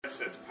guess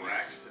that's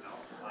Braxton.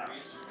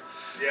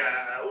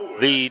 Yeah.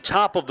 The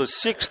top of the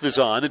sixth is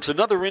on. It's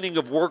another inning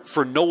of work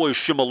for Noah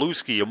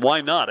Shimolewski, and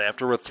why not?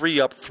 After a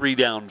 3-up,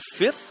 3-down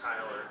fifth,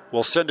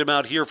 we'll send him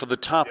out here for the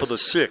top of the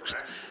sixth.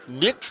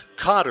 Nick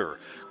Cotter.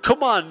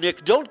 Come on,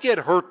 Nick, don't get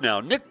hurt now.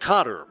 Nick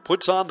Cotter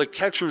puts on the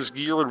catcher's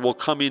gear and will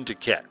come in to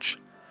catch.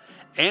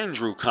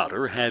 Andrew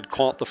Cotter had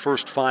caught the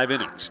first 5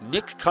 innings.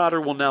 Nick Cotter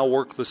will now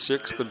work the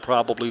sixth and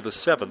probably the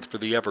seventh for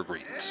the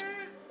Evergreens.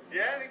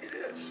 Yeah, I think it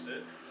is.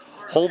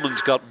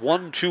 Holman's got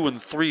 1, 2, and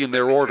 3 in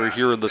their order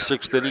here in the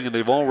sixth inning, and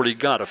they've already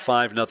got a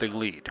 5-0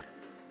 lead.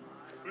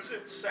 Who's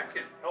at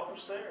second? Help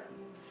us there.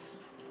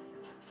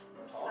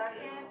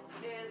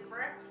 Second is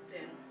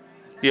Braxton.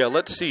 Yeah,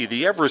 let's see.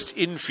 The Everest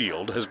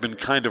infield has been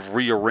kind of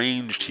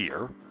rearranged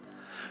here.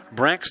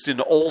 Braxton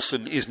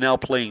Olson is now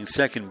playing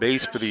second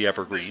base for the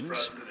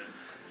Evergreens.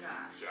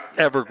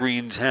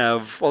 Evergreens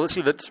have, well, let's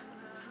see, that's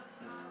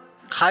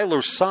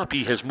Kyler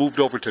Soppe has moved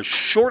over to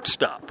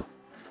shortstop.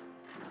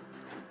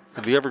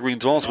 And the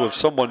Evergreens also have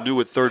someone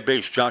new at third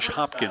base. Josh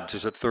Hopkins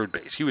is at third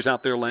base. He was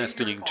out there last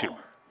inning, too.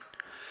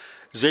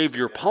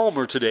 Xavier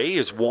Palmer today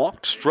is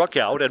walked, struck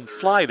out, and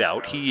flied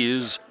out. He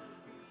is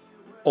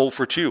 0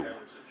 for 2.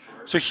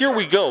 So here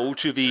we go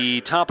to the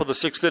top of the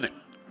sixth inning.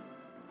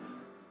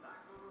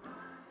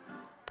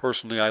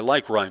 Personally, I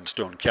like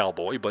Rhinestone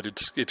Cowboy, but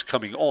it's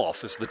coming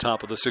off as the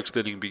top of the sixth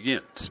inning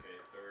begins.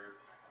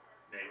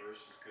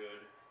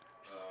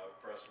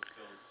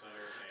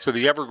 So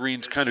the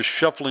Evergreens kind of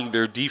shuffling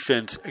their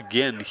defense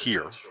again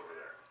here.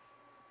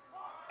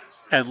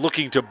 And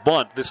looking to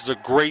bunt. This is a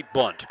great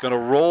bunt. Going to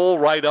roll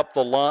right up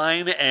the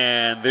line,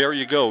 and there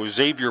you go.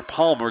 Xavier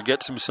Palmer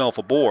gets himself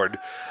aboard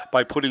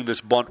by putting this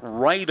bunt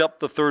right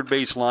up the third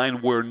base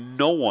line where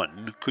no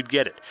one could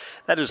get it.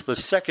 That is the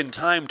second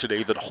time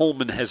today that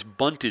Holman has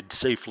bunted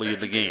safely in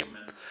the game.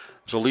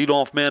 So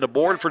leadoff man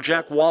aboard for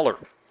Jack Waller.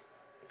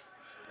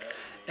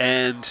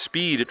 And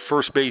Speed at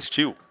first base,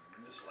 too.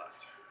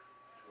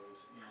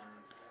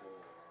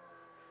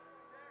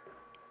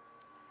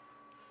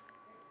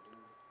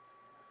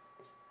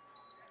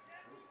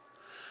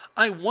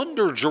 I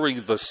wonder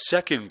during the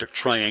second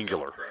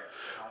triangular.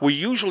 We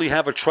usually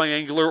have a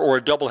triangular or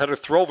a doubleheader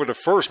throw over to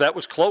first. That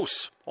was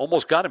close.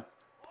 Almost got him.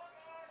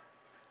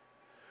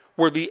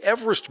 Where the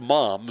Everest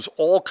moms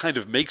all kind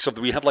of make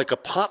something. We have like a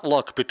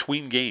potluck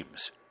between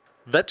games.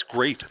 That's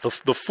great.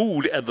 The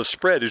food and the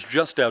spread is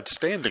just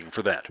outstanding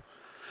for that.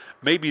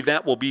 Maybe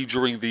that will be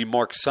during the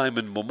Mark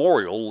Simon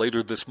Memorial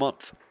later this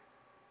month.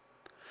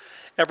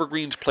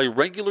 Evergreens play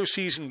regular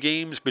season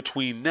games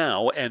between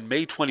now and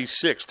May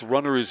 26th.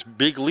 Runner is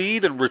big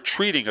lead and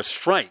retreating, a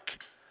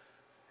strike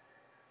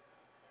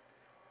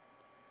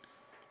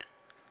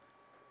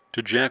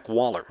to Jack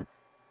Waller.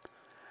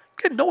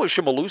 Again, Noah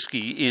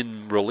Shimolewski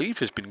in relief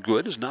has been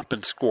good, has not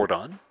been scored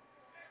on.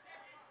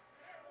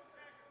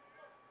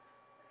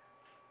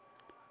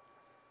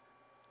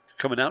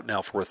 Coming out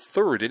now for a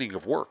third inning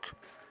of work.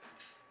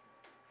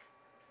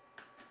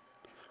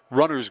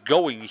 Runners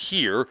going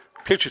here.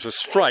 Pitches a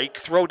strike.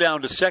 Throw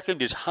down to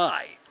second is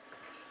high.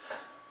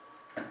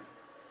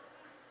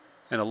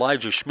 And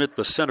Elijah Schmidt,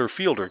 the center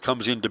fielder,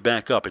 comes in to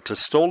back up. It's a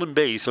stolen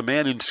base, a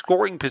man in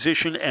scoring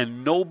position,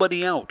 and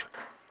nobody out.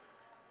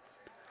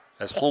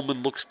 As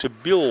Holman looks to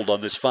build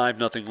on this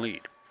 5-0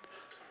 lead.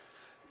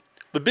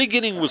 The big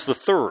inning was the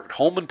third.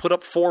 Holman put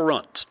up 4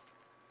 runs.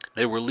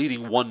 They were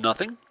leading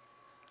 1-0.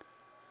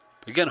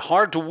 Again,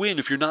 hard to win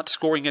if you're not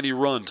scoring any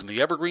runs, and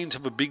the Evergreens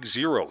have a big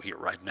 0 here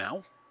right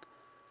now.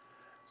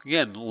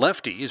 Again,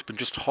 lefty has been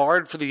just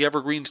hard for the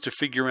Evergreens to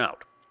figure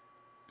out.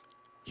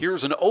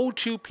 Here's an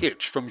 0-2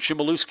 pitch from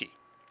Shimolewski.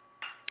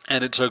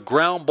 And it's a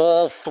ground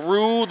ball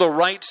through the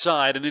right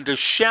side and into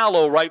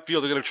shallow right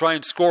field. They're going to try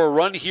and score a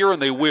run here,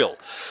 and they will.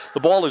 The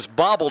ball is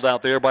bobbled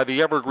out there by the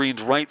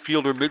Evergreens right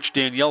fielder, Mitch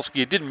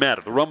Danielski. It didn't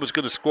matter. The run was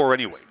going to score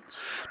anyway.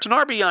 It's an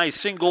RBI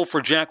single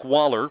for Jack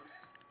Waller,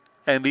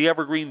 and the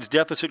Evergreens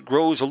deficit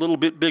grows a little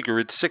bit bigger.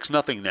 It's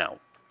 6-0 now.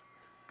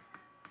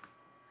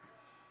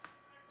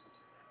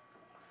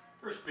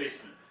 First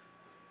baseman.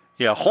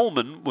 Yeah,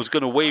 Holman was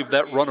going to wave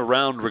that run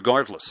around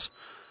regardless.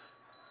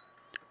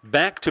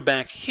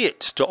 Back-to-back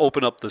hits to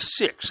open up the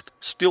sixth.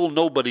 Still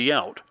nobody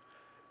out.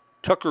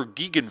 Tucker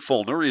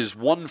Gegenfolner is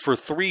 1 for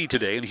 3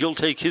 today, and he'll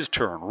take his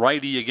turn.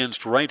 Righty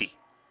against righty.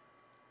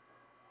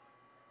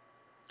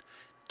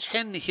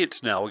 10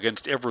 hits now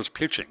against Everest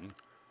pitching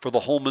for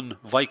the Holman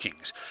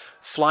Vikings.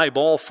 Fly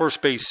ball,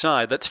 first base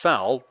side. That's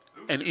foul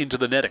and into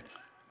the netting.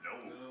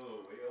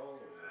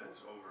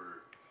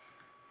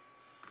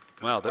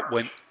 Wow, that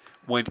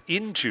went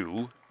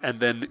into and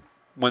then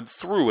went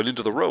through and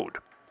into the road.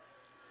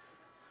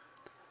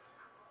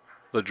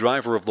 The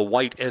driver of the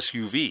white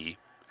SUV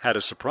had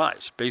a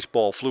surprise.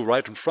 Baseball flew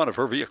right in front of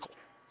her vehicle.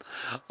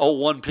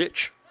 0-1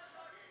 pitch.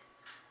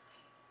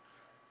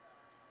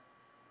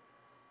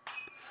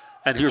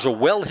 And here's a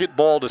well-hit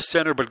ball to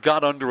center, but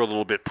got under a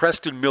little bit.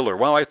 Preston Miller.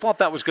 Wow, I thought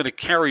that was going to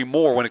carry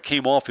more when it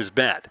came off his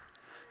bat.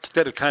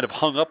 Instead, it kind of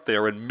hung up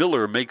there, and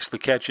Miller makes the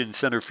catch in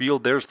center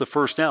field. There's the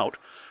first out.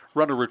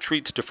 Runner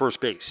retreats to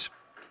first base.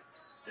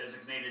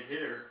 Designated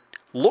hitter.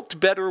 looked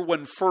better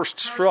when first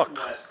struck.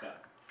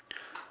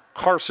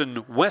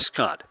 Carson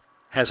Westcott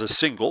has a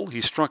single.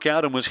 He struck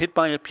out and was hit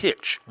by a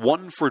pitch.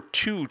 1 for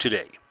 2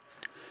 today.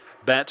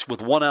 Bats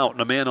with 1 out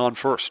and a man on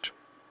first.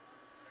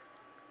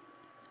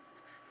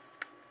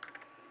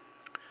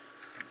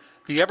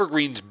 The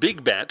Evergreens'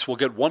 big bats will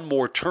get one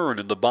more turn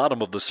in the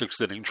bottom of the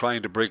 6th inning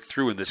trying to break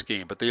through in this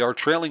game, but they are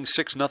trailing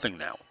 6-0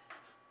 now.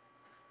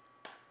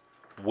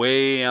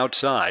 Way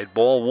outside,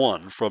 ball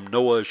 1 from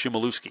Noah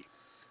Shimolewski.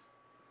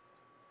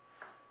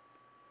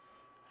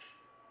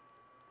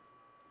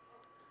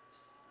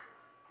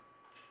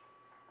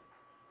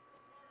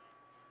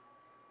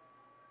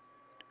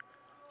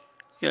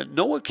 Yeah,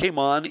 Noah came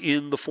on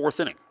in the 4th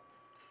inning.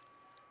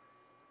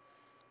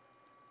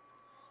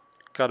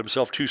 Got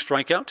himself 2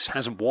 strikeouts,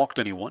 hasn't walked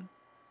anyone.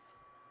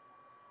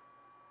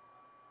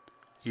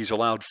 He's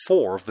allowed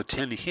 4 of the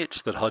 10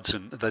 hits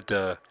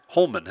that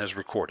Holman has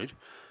recorded.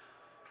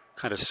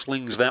 Kind of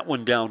slings that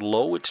one down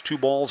low. It's 2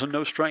 balls and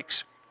no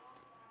strikes.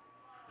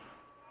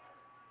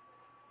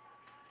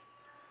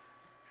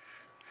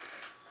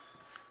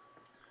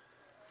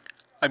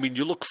 I mean,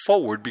 you look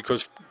forward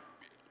because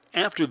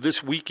after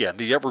this weekend,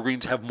 the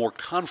Evergreens have more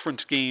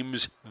conference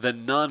games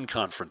than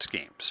non-conference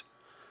games.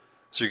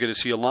 So you're going to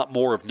see a lot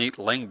more of Nate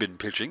Langbin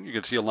pitching. You're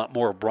going to see a lot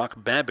more of Brock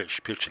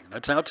Babish pitching.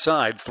 That's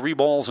outside, 3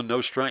 balls and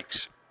no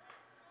strikes.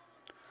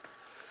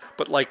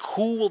 But like,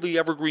 who will the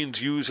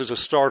Evergreens use as a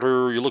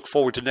starter? You look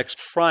forward to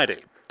next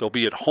Friday. They'll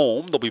be at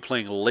home. They'll be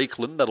playing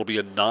Lakeland. That'll be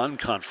a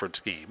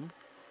non-conference game.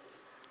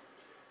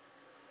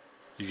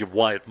 You give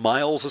Wyatt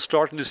Miles a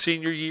start in his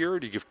senior year.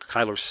 Do you give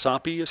Kyler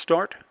Soppe a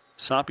start?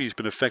 Soppe's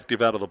been effective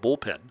out of the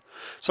bullpen.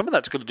 Some of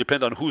that's going to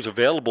depend on who's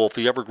available if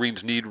the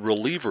Evergreens need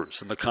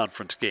relievers in the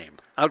conference game.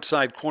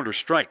 Outside corner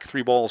strike,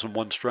 3 balls and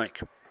 1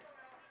 strike. I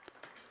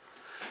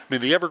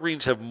mean, the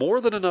Evergreens have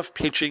more than enough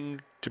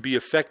pitching to be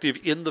effective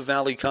in the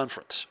Valley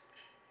Conference.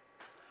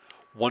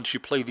 Once you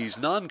play these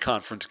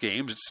non-conference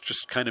games, it's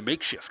just kind of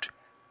makeshift.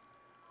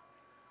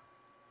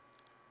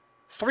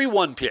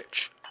 3-1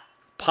 pitch.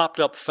 Popped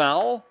up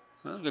foul.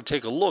 Well, I'm going to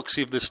take a look,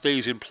 see if this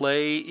stays in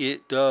play.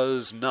 It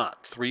does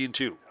not.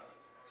 3-2.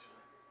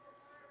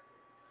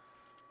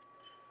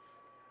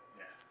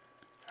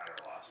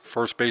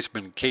 First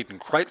baseman Caden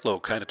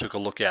Kreitlow kind of took a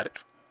look at it.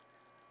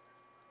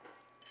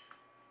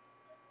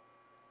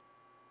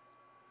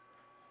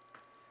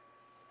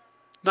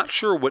 Not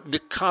sure what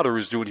Nick Cotter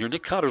is doing here.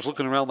 Nick Cotter's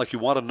looking around like he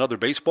wanted another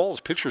baseball.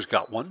 His pitcher's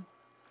got one.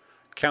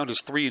 Count is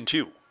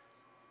 3-2.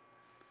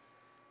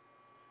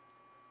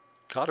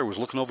 Cotter was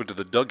looking over to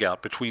the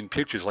dugout between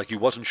pitches like he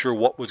wasn't sure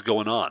what was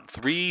going on.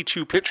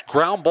 3-2 pitch,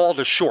 ground ball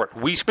to short.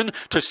 Weisman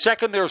to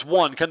second, there's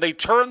 1. Can they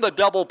turn the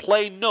double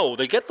play? No,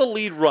 they get the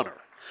lead runner.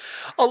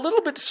 A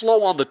little bit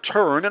slow on the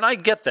turn, and I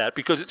get that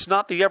because it's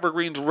not the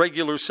Evergreens'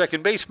 regular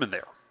second baseman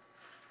there.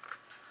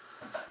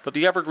 But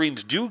the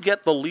Evergreens do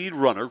get the lead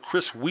runner,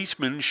 Chris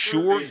Weisman,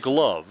 sure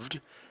gloved,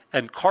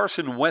 and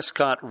Carson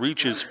Westcott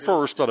reaches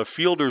first on a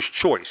fielder's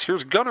choice.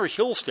 Here's Gunnar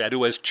Hillstead,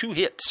 who has 2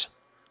 hits.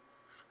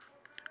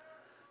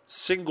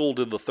 Singled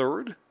in the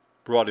 3rd,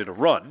 brought in a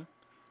run,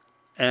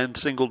 and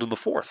singled in the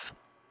 4th.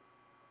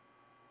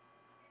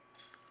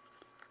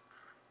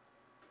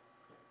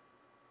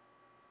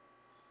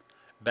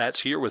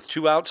 Bats here with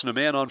 2 outs and a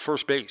man on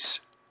first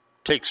base.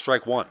 Takes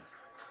strike 1.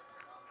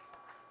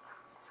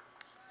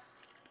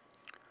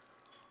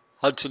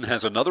 Hudson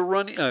has another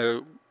run.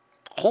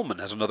 Holman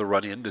has another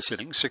run in this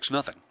inning,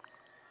 6-0.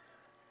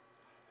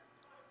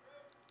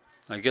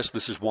 I guess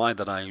this is why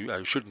that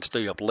I shouldn't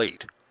stay up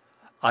late.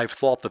 I've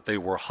thought that they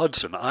were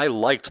Hudson. I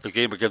liked the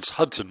game against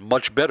Hudson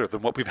much better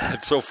than what we've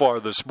had so far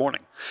this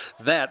morning.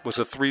 That was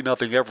a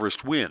 3-0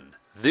 Everest win.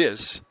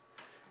 This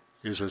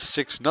is a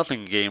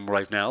 6-0 game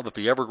right now that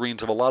the Evergreens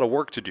have a lot of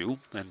work to do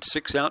and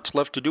 6 outs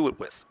left to do it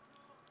with.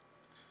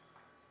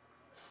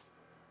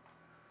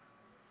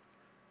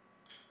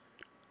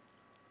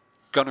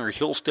 Gunnar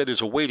Hillstead is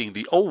awaiting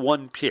the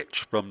 0-1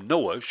 pitch from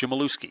Noah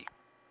Shimolewski.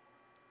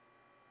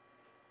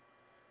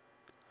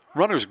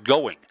 Runner's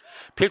going.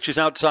 Pitch is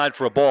outside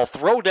for a ball.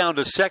 Throw down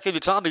to second.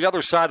 It's on the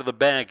other side of the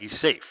bag. He's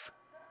safe.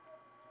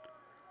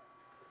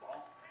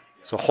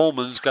 So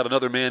Holman's got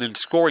another man in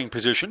scoring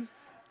position.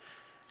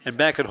 And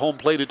back at home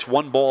plate, it's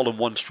 1 ball and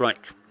 1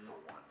 strike.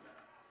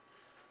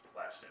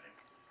 Last inning.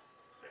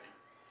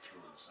 Threw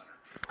in the center.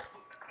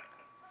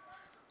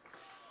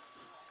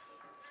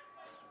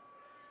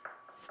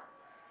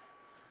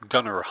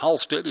 Gunnar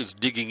Halstead is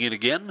digging in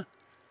again.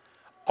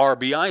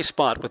 RBI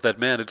spot with that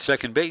man at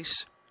second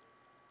base.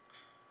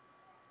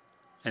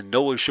 And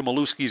Noah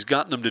Shimolewski's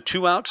gotten him to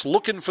 2 outs,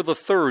 looking for the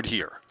 3rd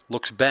here.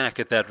 Looks back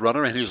at that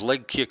runner and his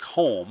leg kick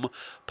home.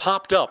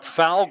 Popped up,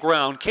 foul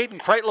ground. Caden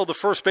Kreitlow, the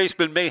first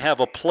baseman, may have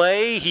a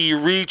play. He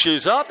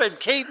reaches up and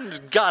Caden's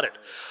got it.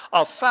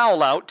 A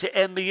foul out to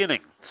end the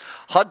inning.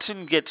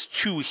 Hudson gets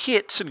 2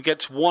 hits and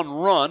gets 1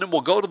 run, and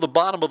we'll go to the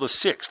bottom of the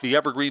 6th. The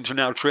Evergreens are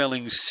now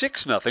trailing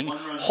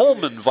 6-0.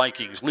 Holman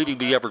Vikings leading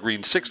the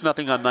Evergreens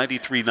 6-0 on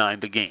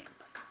 93.9 the game.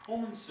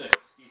 Holman 6,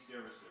 DC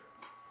over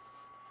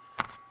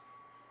 0.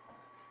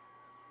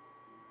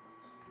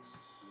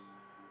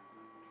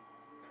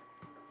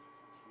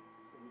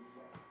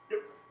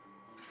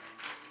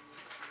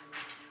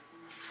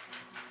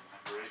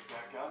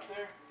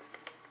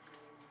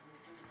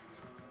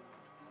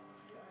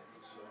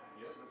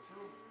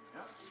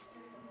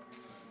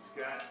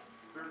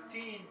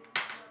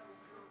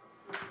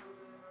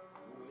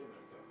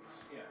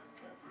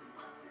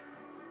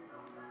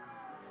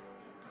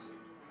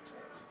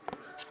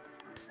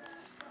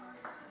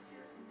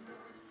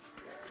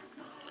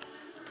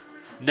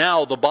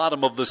 Now the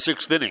bottom of the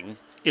 6th inning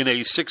in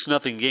a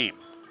 6-0 game.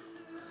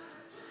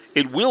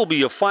 It will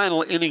be a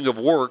final inning of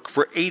work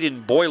for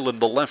Aiden Boylan,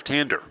 the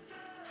left-hander.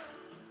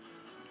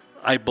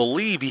 I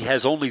believe he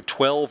has only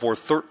 12 or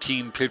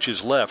 13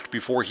 pitches left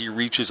before he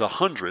reaches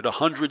 100.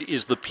 100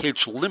 is the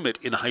pitch limit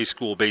in high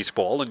school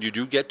baseball, and you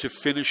do get to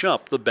finish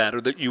up the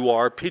batter that you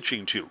are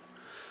pitching to.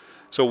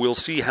 So we'll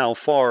see how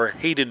far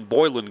Hayden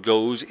Boylan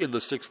goes in the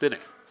 6th inning.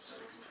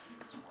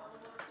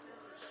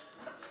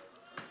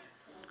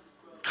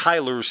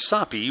 Kyler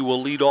Soppe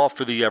will lead off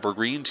for the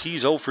Evergreens.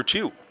 He's 0 for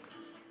 2.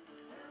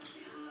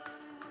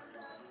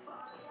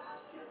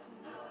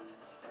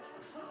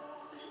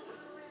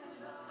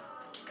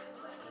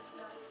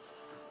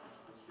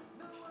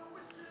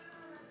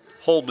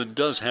 Holman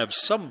does have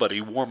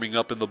somebody warming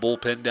up in the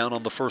bullpen down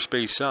on the first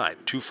base side.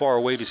 Too far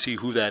away to see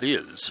who that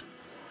is.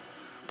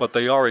 But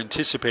they are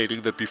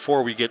anticipating that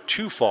before we get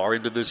too far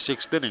into this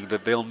 6th inning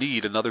that they'll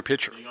need another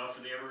pitcher. Leading off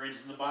for the Evergreens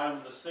in the bottom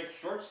of the 6th,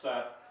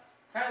 shortstop,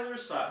 Kyler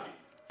Soppe.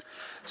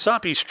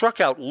 Soppe struck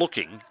out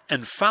looking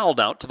and fouled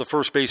out to the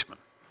first baseman.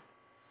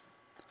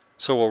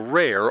 So a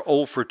rare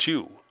 0 for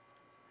 2.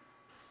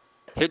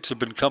 Hits have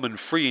been coming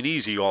free and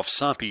easy off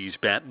Soppe's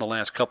bat in the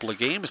last couple of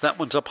games. That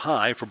one's up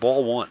high for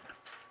ball 1.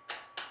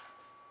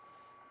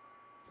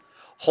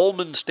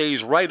 Holman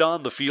stays right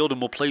on the field and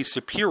will play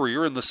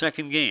Superior in the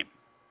 2nd game.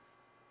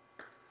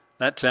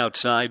 That's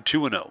outside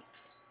 2-0.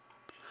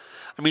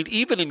 I mean,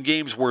 even in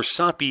games where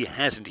Soppe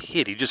hasn't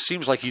hit, he just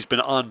seems like he's been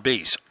on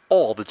base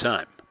all the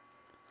time.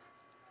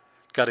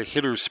 Got a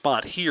hitter's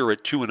spot here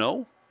at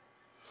 2-0.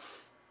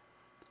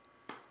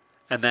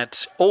 And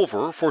that's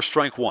over for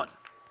strike 1.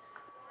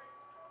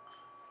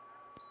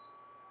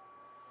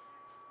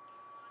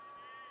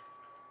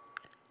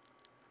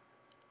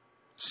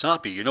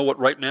 Soppe, you know what,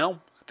 right now?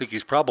 I think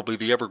he's probably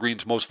the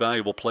Evergreens' most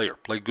valuable player.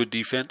 Played good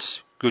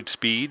defense, good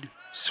speed,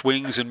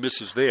 swings and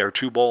misses there.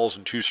 2 balls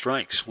and 2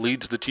 strikes.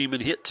 Leads the team in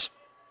hits.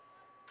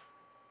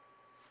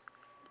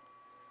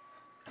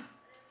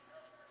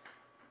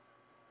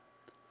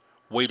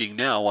 Waiting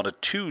now on a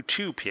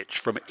 2-2 pitch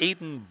from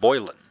Aiden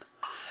Boylan.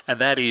 And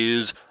that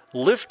is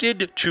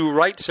lifted to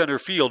right center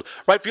field.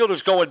 Right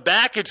fielder's going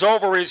back. It's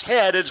over his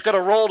head. It's going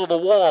to roll to the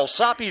wall.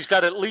 Soppe's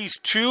got at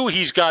least 2.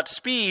 He's got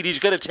speed. He's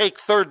going to take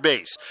third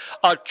base.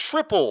 A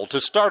triple to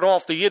start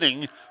off the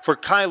inning for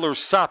Kyler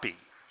Soppe.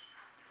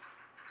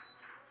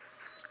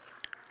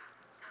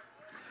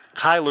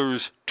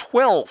 Kyler's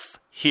 12th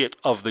hit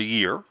of the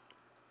year,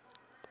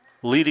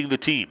 leading the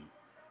team.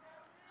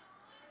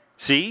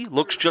 See,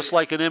 looks just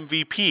like an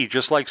MVP,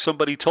 just like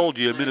somebody told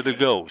you a minute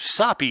ago.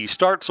 Soppe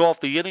starts off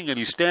the inning and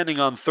he's standing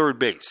on third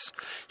base.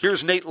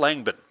 Here's Nate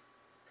Langbin.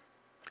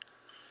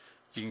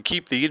 You can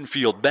keep the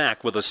infield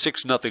back with a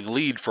 6-0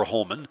 lead for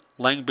Holman.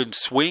 Langbin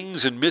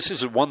swings and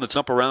misses at one that's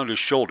up around his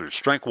shoulders.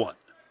 Strike 1.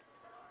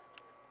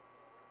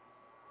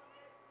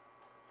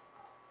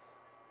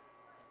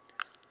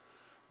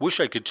 Wish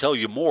I could tell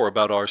you more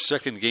about our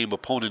 2nd game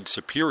opponent,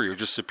 Superior.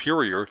 Just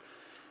Superior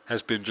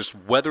has been just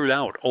weathered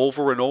out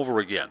over and over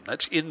again.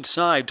 That's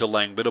inside to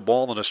Langbin, a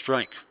ball and a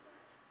strike.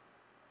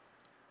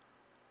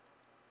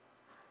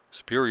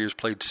 Superior's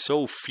played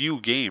so few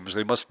games.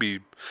 They must be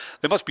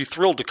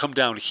thrilled to come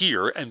down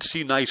here and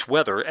see nice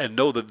weather and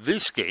know that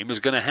this game is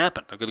going to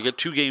happen. They're going to get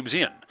 2 games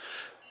in.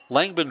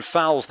 Langbin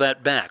fouls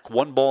that back.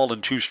 1 ball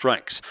and 2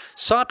 strikes.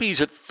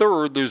 Soppe's at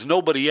third. There's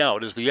nobody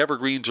out as the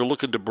Evergreens are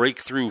looking to break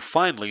through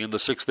finally in the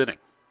 6th inning.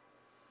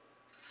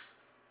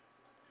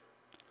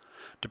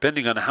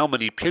 Depending on how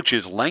many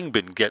pitches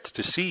Langbin gets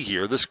to see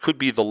here, this could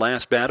be the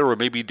last batter, or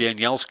maybe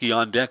Danielski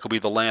on deck will be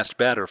the last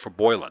batter for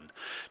Boylan.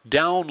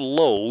 Down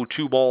low,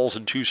 2 balls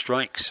and 2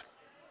 strikes.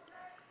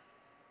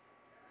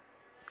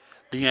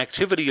 The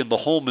activity in the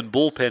Holman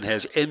bullpen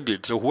has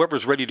ended, so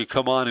whoever's ready to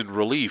come on in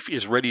relief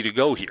is ready to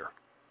go here.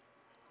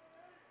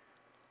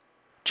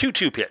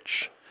 2-2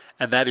 pitch,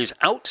 and that is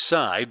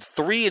outside,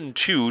 3-2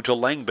 to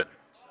Langbin.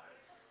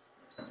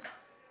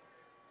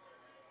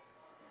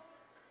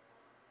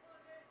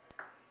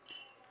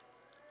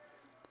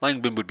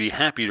 Langbin would be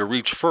happy to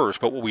reach first,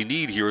 but what we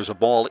need here is a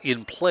ball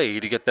in play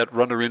to get that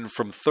runner in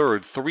from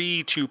third.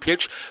 3-2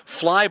 pitch,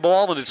 fly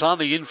ball, and it's on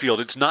the infield.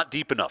 It's not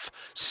deep enough.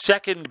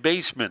 Second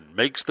baseman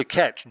makes the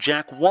catch.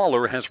 Jack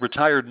Waller has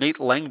retired Nate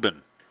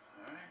Langbin.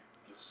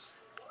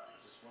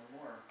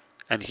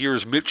 And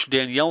here's Mitch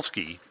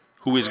Danielski,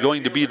 who is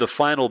going to be the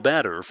final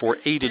batter for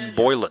Aiden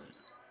Boylan.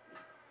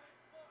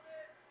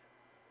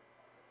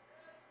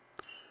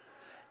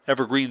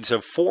 Evergreens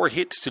have 4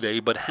 hits today,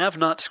 but have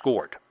not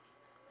scored.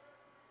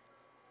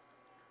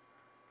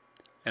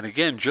 And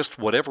again, just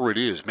whatever it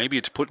is, maybe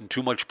it's putting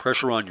too much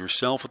pressure on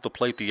yourself at the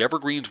plate. The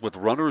Evergreens with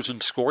runners in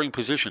scoring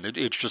position,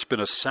 it's just been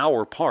a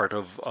sour part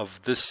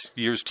of this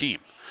year's team.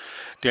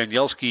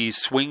 Danielski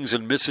swings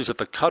and misses at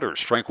the cutter.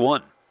 Strike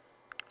 1.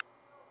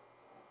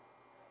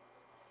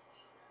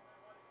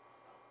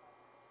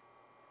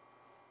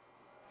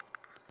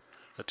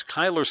 That's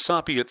Kyler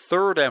Soppe at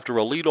third after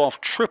a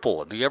leadoff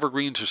triple, and the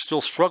Evergreens are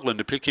still struggling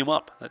to pick him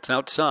up. That's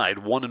outside,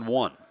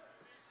 1-1.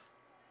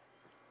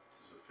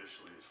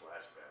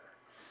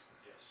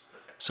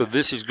 So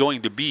this is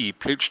going to be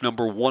pitch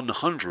number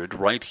 100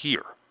 right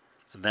here.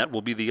 And that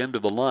will be the end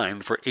of the line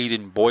for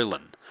Aiden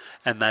Boylan.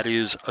 And that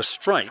is a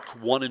strike,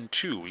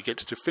 1-2. He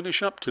gets to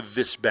finish up to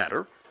this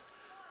batter.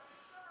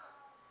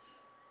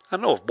 I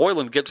don't know, if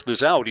Boylan gets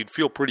this out, he'd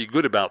feel pretty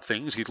good about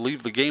things. He'd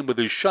leave the game with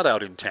his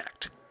shutout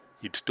intact.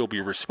 He'd still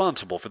be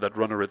responsible for that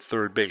runner at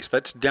third base.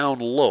 That's down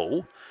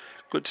low.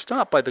 Good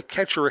stop by the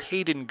catcher,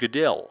 Hayden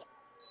Goodell.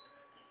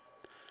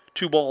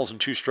 2 balls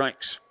and 2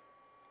 strikes.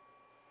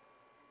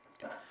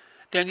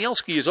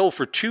 Danielski is 0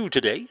 for 2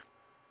 today.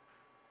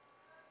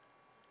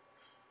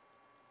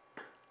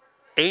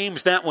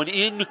 Aims that one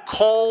in,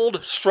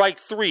 called, strike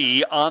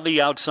 3 on the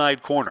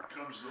outside corner.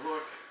 Comes the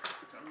hook.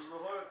 Comes the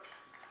hook.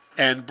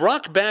 And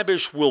Brock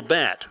Babish will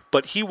bat,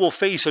 but he will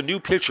face a new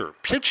pitcher.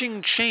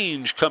 Pitching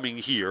change coming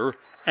here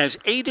as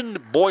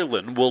Aiden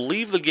Boylan will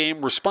leave the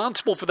game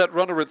responsible for that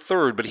runner at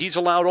third, but he's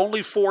allowed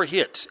only 4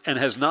 hits and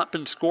has not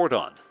been scored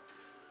on.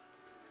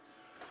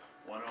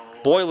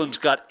 1-0. Boylan's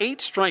got 8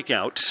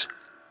 strikeouts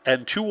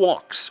and 2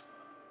 walks.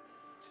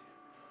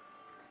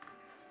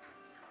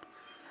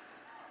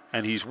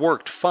 And he's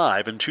worked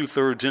 5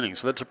 2/3 innings.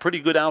 So that's a pretty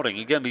good outing.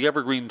 Again, the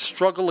Evergreens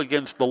struggle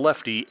against the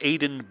lefty,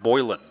 Aiden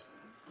Boylan,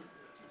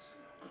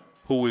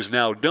 who is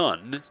now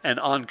done,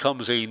 and on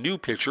comes a new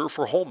pitcher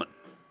for Holman.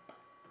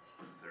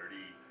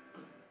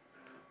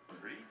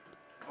 33?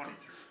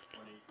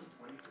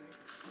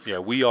 23. Yeah,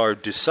 we are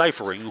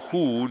deciphering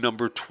who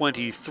number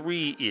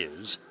 23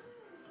 is.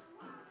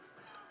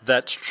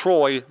 That's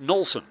Troy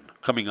Nolson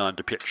coming on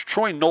to pitch.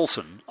 Troy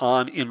Nolson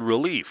on in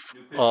relief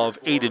New pitcher of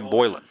for Aiden Holman,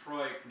 Boylan.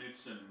 Troy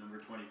Knudsen, number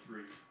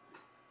 23.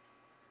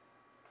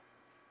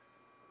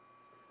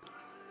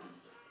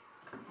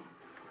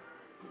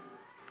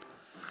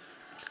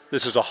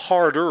 This is a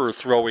harder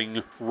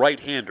throwing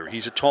right-hander.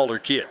 He's a taller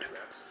kid.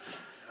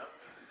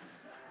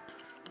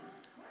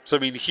 So, I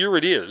mean, here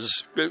it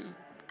is.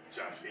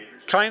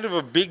 Kind of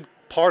a big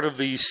part of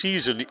the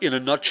season in a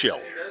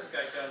nutshell.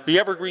 The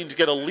Evergreens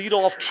get a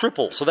leadoff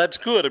triple, so that's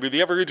good. I mean,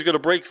 the Evergreens are going to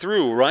break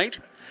through, right?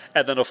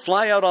 And then a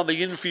fly out on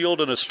the infield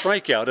and a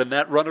strikeout, and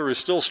that runner is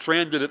still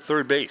stranded at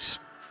third base.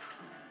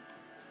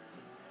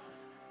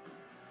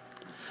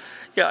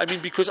 Yeah, I mean,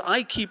 because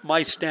I keep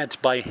my stats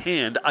by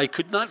hand, I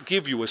could not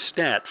give you a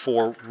stat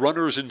for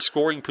runners in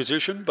scoring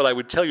position, but I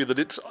would tell you that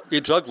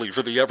it's ugly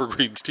for the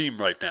Evergreens team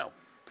right now.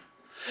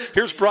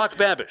 Here's Brock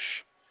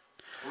Babish.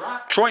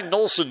 Troy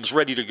Nolson's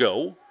ready to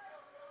go.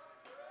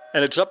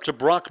 And it's up to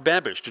Brock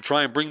Babish to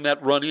try and bring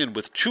that run in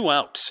with 2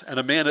 outs and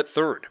a man at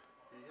third.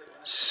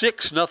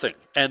 6-0.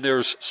 And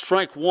there's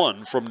strike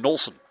 1 from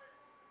Nolson.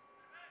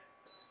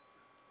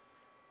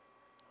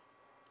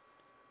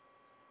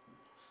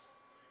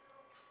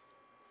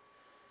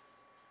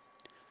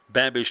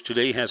 Babish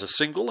today has a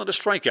single and a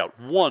strikeout.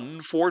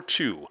 1 for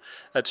 2.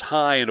 That's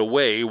high and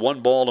away.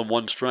 1 ball and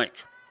 1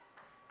 strike.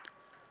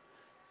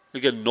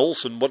 Again,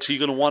 Nolson, what's he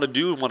going to want to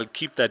do? Want to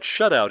keep that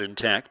shutout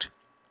intact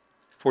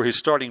for his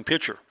starting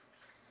pitcher.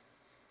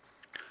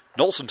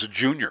 Nolson's a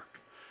junior.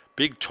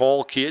 Big,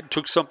 tall kid.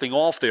 Took something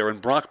off there,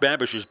 and Brock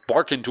Babish is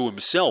barking to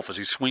himself as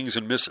he swings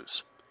and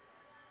misses.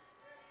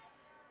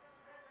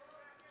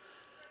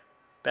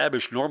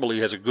 Babish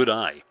normally has a good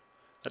eye.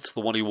 That's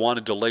the one he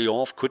wanted to lay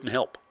off. Couldn't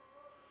help.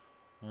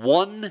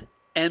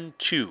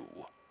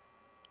 1-2.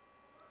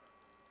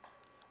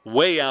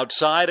 Way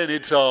outside, and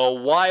it's a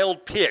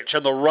wild pitch,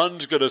 and the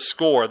run's going to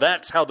score.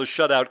 That's how the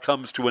shutout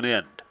comes to an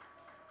end.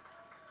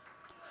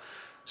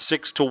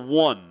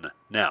 6-1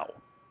 now.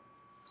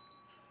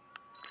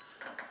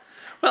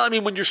 Well, I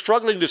mean, when you're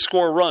struggling to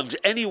score runs,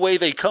 any way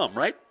they come,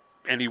 right?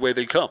 Any way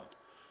they come.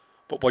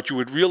 But what you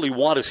would really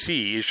want to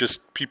see is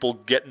just people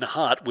getting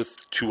hot with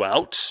 2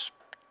 outs,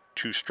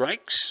 2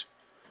 strikes.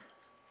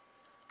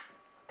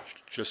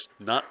 Just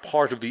not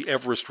part of the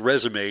Everest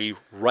resume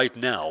right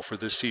now for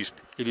this season.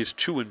 It is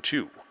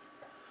 2-2.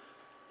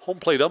 Home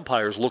plate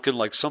umpire's looking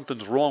like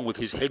something's wrong with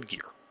his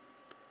headgear.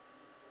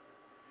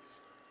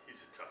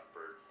 He's a tough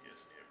bird. He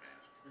doesn't need a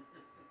mask.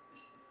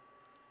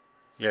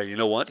 Yeah, you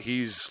know what?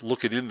 He's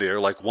looking in there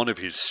like one of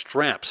his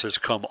straps has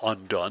come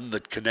undone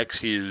that connects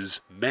his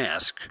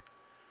mask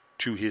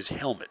to his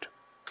helmet.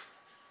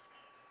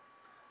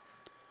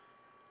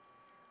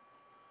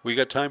 We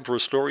got time for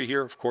a story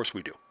here? Of course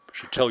we do. I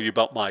should tell you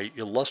about my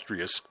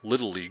illustrious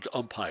Little League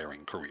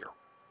umpiring career.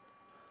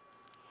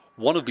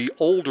 One of the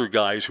older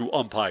guys who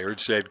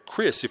umpired said,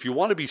 "Chris, if you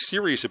want to be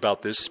serious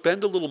about this,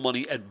 spend a little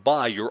money and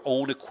buy your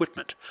own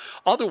equipment.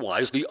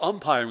 Otherwise, the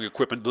umpiring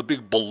equipment, the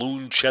big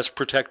balloon chest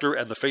protector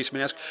and the face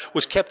mask,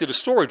 was kept in a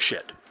storage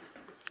shed.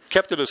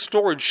 Kept in a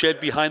storage shed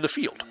behind the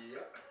field."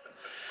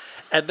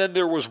 And then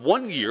there was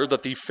one year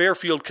that the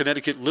Fairfield,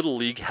 Connecticut Little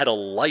League had a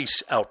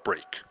lice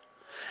outbreak.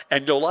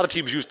 And a lot of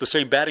teams used the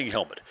same batting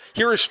helmet.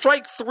 Here is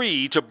strike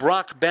 3 to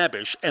Brock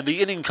Babish, and the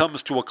inning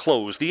comes to a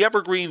close. The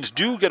Evergreens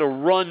do get a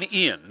run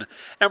in,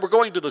 and we're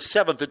going to the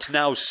 7th. It's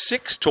now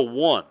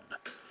 6-1.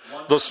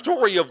 The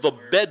story of the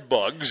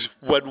bedbugs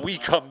when we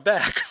come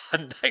back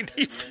on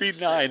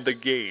 93.9 The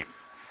Game.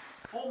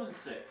 Holman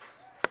 6.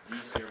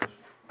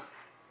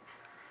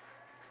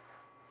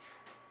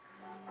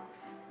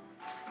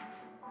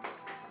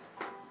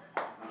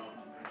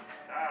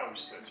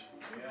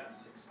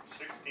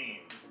 15,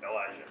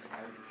 Elijah.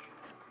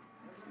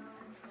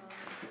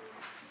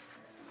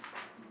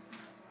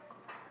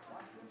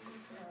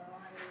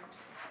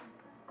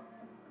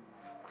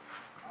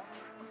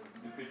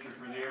 New pitcher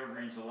for the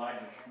Evergreens, Elijah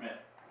Schmidt.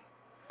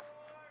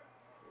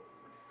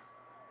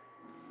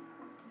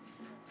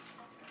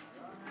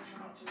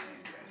 These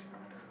guys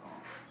are in their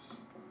office.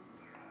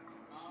 They're not going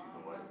to see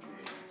the light of day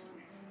next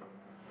week.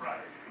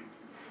 Friday.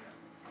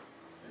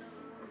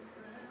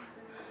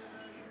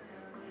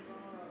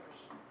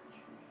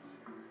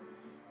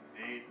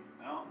 Eight.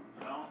 No.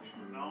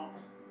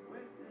 I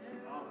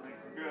think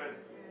we're good.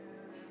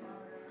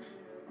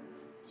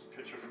 Just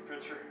pitcher for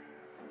pitcher.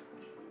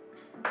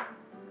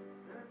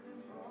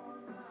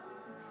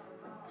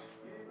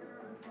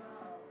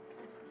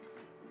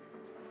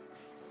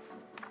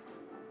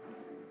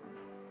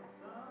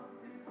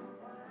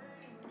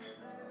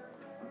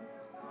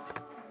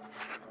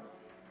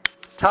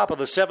 Top of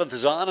the seventh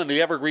is on, and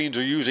the Evergreens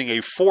are using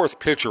a fourth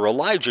pitcher.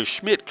 Elijah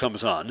Schmidt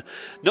comes on.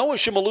 Noah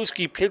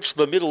Shimolewski pitched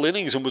the middle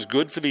innings and was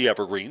good for the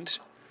Evergreens.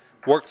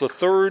 Worked the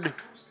fourth,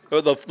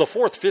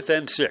 fifth,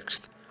 and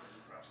sixth.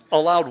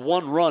 Allowed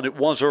 1 run. It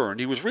was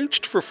earned. He was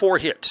reached for 4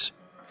 hits.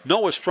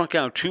 Noah struck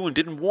out 2 and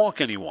didn't walk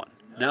anyone.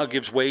 Now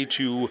gives way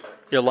to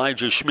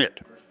Elijah Schmidt.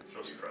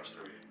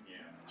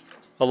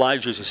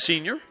 Elijah's a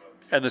senior,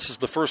 and this is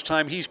the first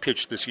time he's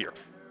pitched this year.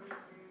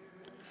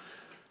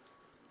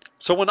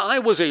 So when I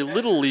was a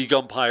Little League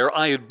umpire,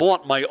 I had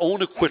bought my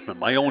own equipment,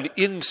 my own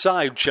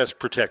inside chest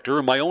protector,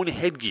 and my own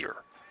headgear.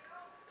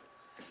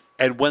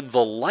 And when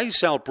the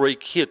lice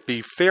outbreak hit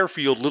the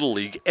Fairfield Little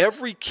League,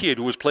 every kid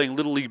who was playing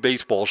Little League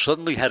baseball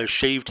suddenly had a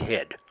shaved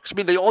head. I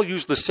mean, they all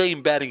use the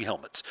same batting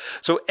helmets.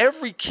 So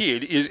every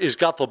kid is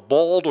got the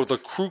bald or the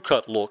crew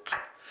cut look.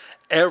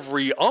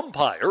 Every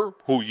umpire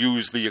who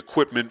used the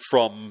equipment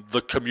from the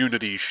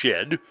community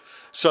shed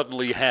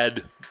suddenly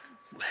had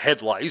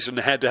head lice and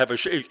had to have a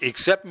shave,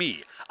 except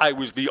me. I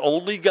was the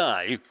only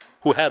guy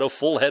who had a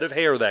full head of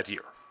hair that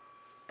year.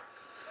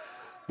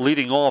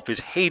 Leading off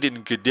is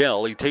Hayden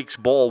Goodell. He takes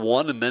ball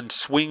 1 and then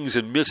swings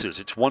and misses.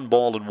 It's 1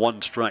 ball and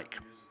 1 strike.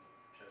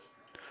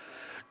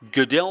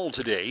 Goodell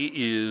today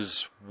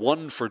is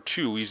 1 for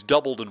 2. He's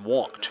doubled and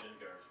walked.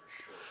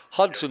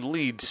 Hudson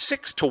leads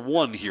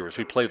 6-1 here as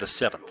we play the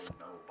 7th.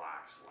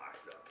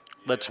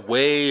 That's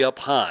way up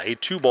high.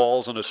 2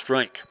 balls and a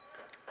strike.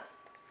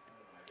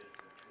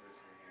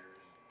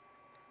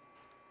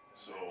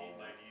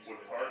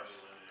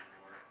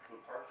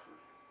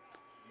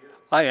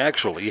 I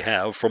actually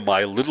have, from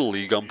my Little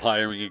League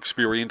umpiring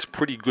experience,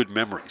 pretty good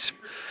memories.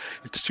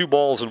 It's 2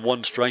 balls and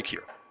 1 strike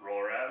here.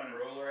 Roller Avenue.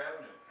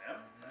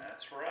 Yep,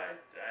 that's right.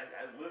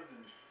 I lived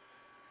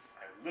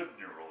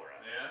near Roller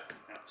Avenue.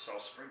 Yeah.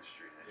 South Spring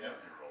Street. I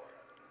lived near Roller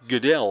Avenue.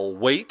 Goodell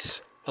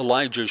waits.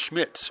 Elijah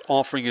Schmidt's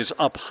offering is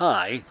up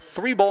high.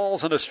 3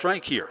 balls and a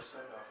strike here.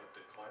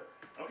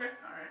 Okay, all right.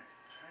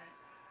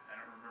 I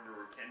don't remember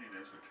where Kenyon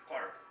is with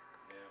Clark.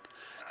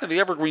 And the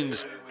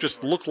Evergreens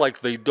just look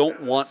like they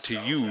don't want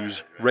to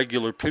use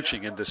regular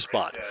pitching in this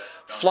spot.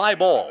 Fly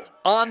ball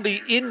on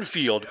the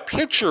infield.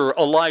 Pitcher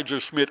Elijah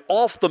Schmidt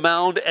off the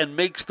mound and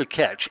makes the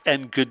catch,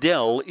 and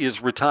Goodell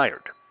is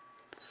retired.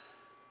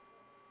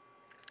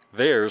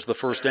 There's the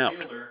first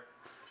out.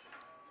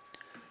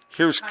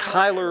 Here's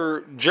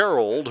Kyler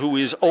Gerald, who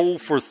is 0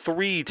 for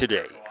 3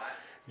 today.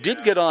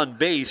 Did get on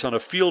base on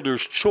a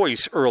fielder's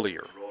choice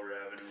earlier.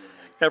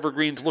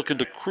 Evergreens looking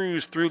to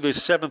cruise through this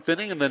 7th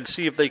inning and then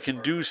see if they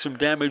can do some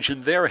damage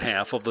in their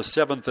half of the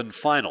 7th and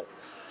final.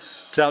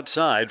 It's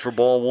outside for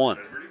ball 1.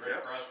 Yeah.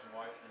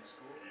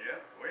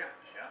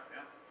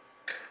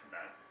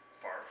 Not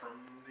far from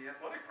the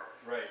athletic park.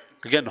 Right.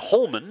 Again,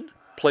 Holman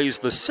plays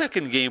the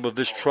second game of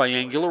this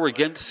triangular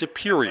against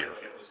Superior.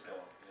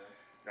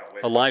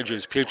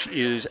 Elijah's pitch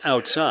is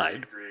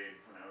outside.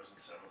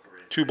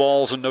 2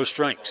 balls and no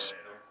strikes.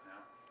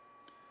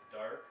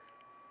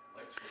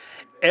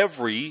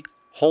 Every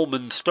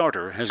Holman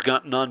starter has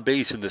gotten on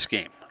base in this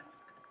game.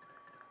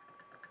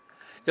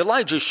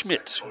 Elijah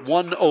Schmidt's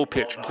 1-0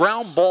 pitch.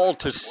 Ground ball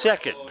to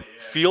second.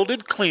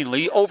 Fielded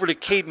cleanly. Over to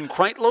Caden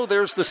Kreitlow.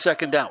 There's the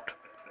second out.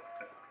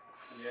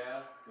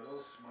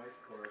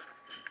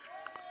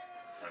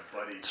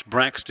 It's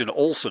Braxton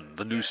Olson,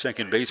 the new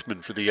second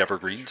baseman for the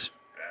Evergreens.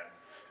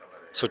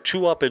 So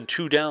 2 up and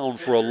 2 down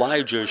for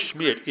Elijah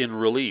Schmidt in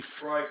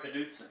relief.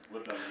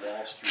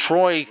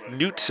 Troy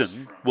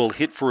Knutson will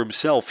hit for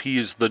himself. He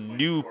is the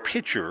new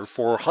pitcher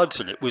for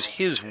Hudson. It was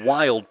his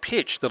wild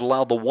pitch that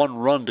allowed the 1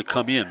 run to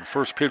come in.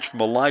 First pitch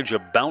from Elijah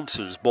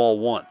bounces, ball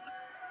 1.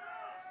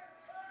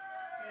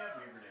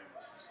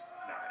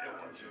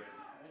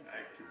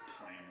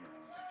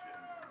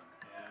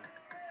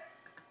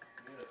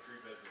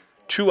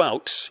 Two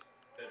outs,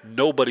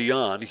 nobody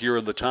on here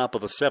in the top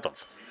of the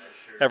 7th.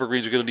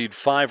 Evergreens are going to need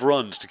 5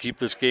 runs to keep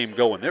this game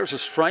going. There's a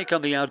strike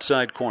on the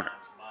outside corner.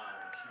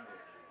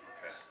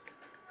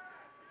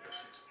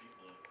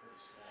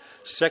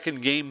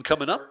 Second game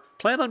coming up.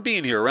 Plan on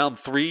being here around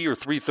 3 or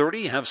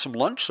 3:30. Have some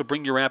lunch, so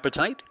bring your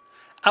appetite.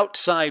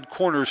 Outside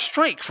corner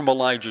strike from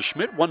Elijah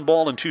Schmidt. 1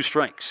 ball and 2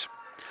 strikes.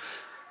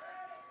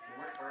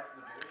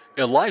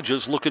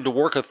 Elijah's looking to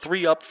work a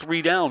 3-up,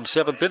 3-down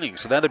 7th inning,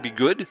 so that'd be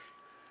good.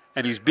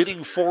 And he's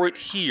bidding for it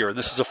here. And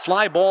this is a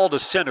fly ball to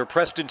center,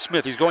 Preston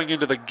Smith. He's going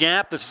into the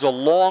gap. This is a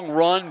long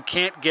run,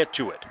 can't get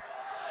to it.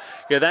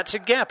 Yeah, that's a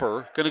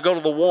gapper, going to go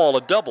to the wall,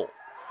 a double.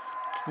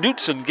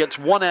 Knutson gets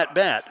one at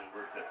bat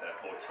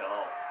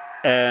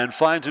and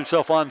finds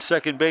himself on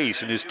second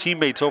base, and his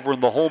teammates over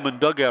in the Holman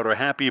dugout are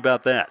happy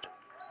about that.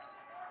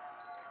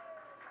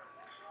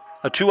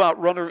 A 2-out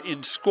runner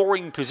in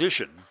scoring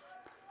position.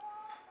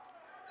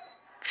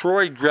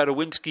 Troy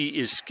Gradowinski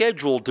is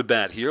scheduled to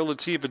bat here.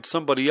 Let's see if it's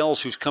somebody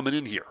else who's coming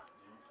in here.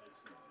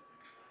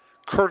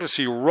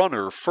 Courtesy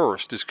runner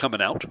first is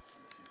coming out.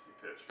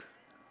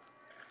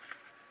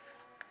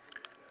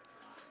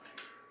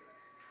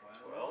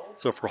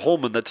 So for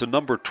Holman, that's a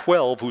number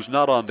 12 who's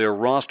not on their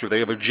roster. They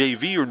have a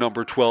JV or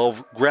number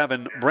 12,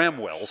 Gavin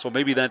Bramwell. So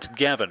maybe that's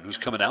Gavin who's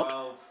coming out.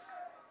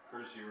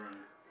 Courtesy runner.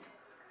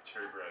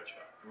 Terry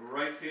Bradshaw.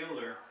 Right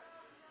fielder,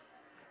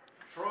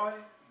 Troy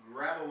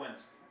Gradowinski.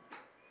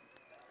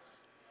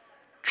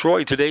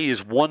 Troy today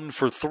is 1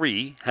 for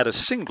 3, had a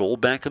single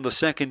back in the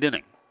second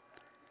inning.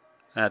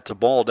 That's a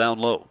ball down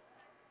low.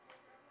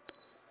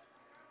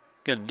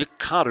 Again, Nick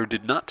Cotter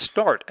did not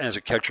start as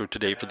a catcher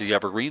today for the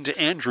Evergreens.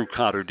 Andrew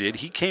Cotter did.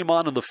 He came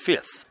on in the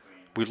 5th.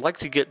 We'd like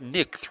to get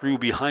Nick through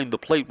behind the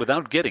plate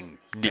without getting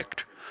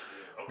nicked.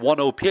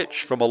 1-0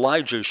 pitch from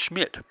Elijah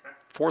Schmidt.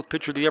 4th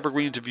pitcher the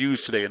Evergreens have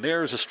used today, and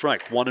there's a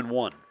strike,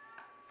 1-1.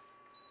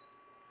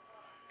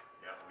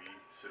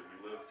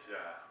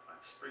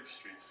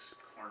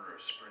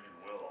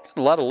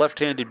 A lot of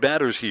left-handed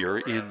batters here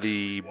in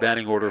the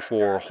batting order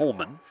for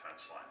Holman.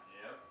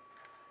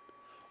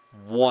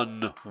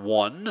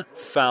 1-1,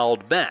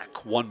 fouled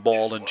back. 1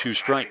 ball and 2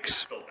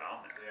 strikes.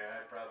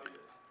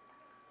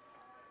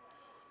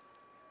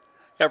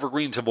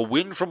 Evergreens have a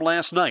win from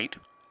last night.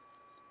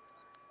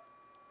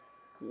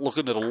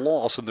 Looking at a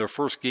loss in their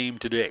first game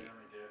today.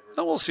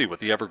 Now we'll see what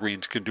the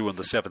Evergreens can do in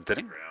the 7th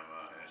inning.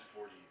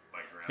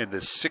 In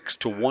this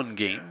 6-1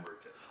 game.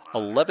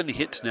 11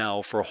 hits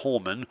now for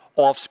Holman.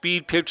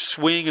 Off-speed pitch,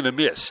 swing, and a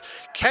miss.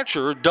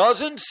 Catcher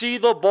doesn't see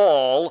the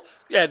ball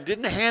and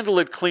didn't handle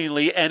it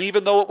cleanly, and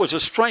even though it was a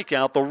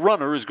strikeout, the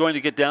runner is going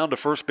to get down to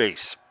first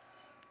base.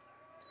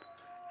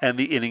 And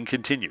the inning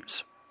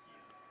continues.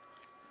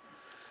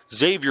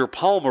 Xavier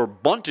Palmer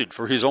bunted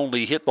for his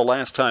only hit the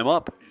last time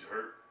up. He's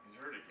hurt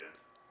again.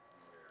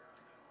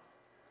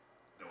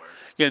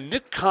 Yeah,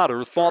 Nick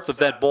Cotter thought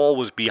that ball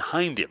was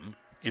behind him.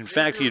 In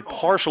fact, he had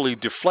partially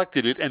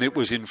deflected it, and it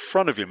was in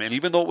front of him. And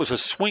even though it was a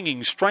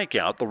swinging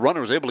strikeout, the runner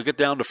was able to get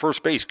down to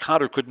first base.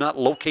 Cotter could not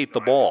locate the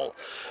ball.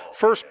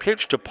 First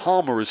pitch to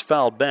Palmer is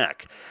fouled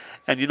back.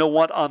 And you know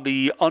what? On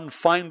the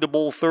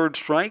unfindable third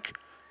strike,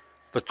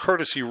 the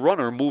courtesy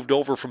runner moved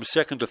over from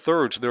second to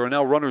third, so there are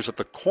now runners at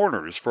the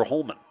corners for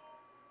Holman.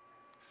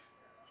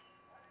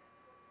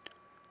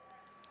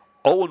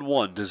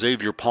 0-1 to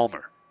Xavier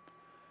Palmer.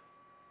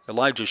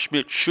 Elijah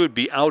Schmidt should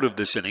be out of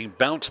this inning.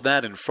 Bounce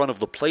that in front of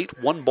the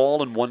plate. 1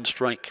 ball and 1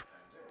 strike.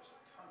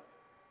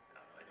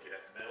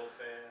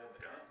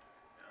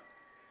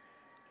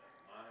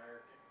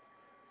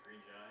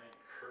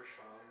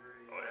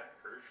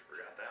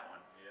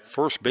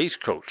 First base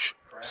coach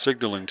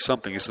signaling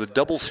something. Is the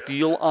double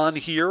steal on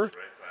here?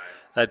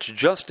 That's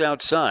just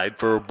outside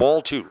for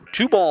ball 2.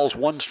 2 balls,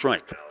 1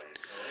 strike.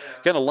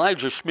 Again,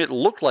 Elijah Schmidt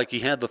looked like he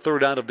had the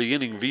third out of the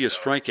inning via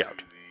strikeout.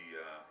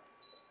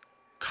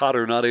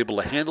 Cotter not able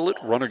to handle it.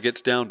 Runner gets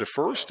down to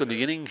first, and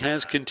the inning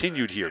has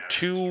continued here.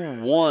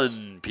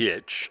 2-1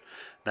 pitch.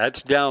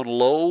 That's down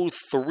low,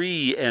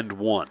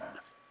 3-1.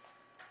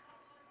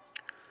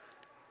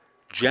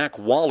 Jack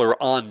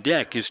Waller on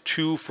deck is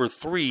 2 for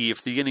 3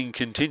 if the inning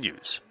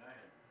continues.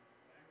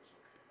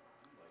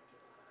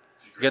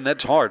 Again,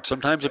 that's hard.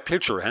 Sometimes a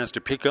pitcher has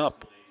to pick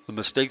up the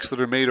mistakes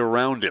that are made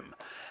around him.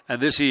 And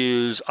this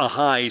is a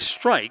high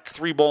strike,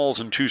 3 balls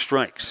and 2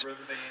 strikes.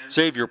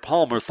 Xavier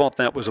Palmer thought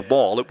that was a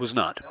ball. It was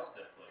not.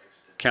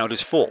 Count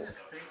is full.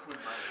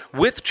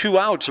 With 2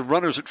 outs and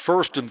runners at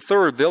first and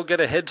third, they'll get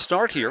a head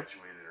start here.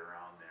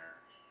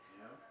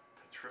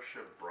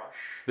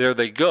 There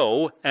they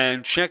go,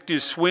 and checked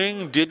his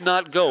swing, did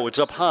not go. It's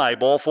up high,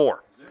 ball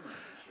 4.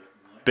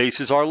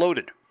 Bases are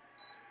loaded.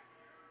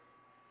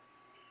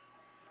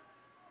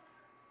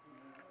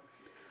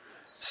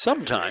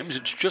 Sometimes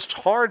it's just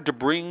hard to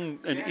bring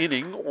an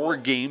inning or a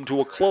game to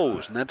a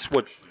close, and that's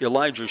what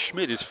Elijah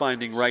Schmidt is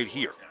finding right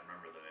here.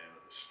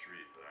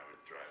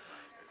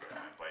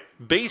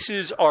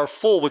 Bases are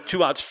full with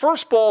 2 outs.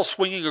 First ball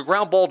swinging, a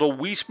ground ball to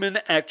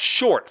Weisman at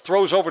short.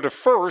 Throws over to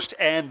first,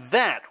 and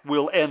that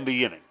will end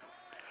the inning.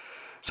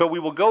 So we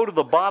will go to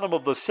the bottom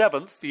of the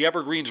 7th. The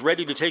Evergreens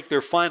ready to take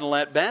their final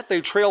at-bat.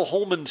 They trail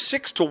Holman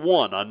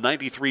 6-1 on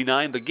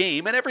 93.9 The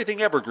Game and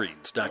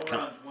everythingevergreens.com. 2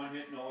 runs, 1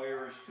 hit, no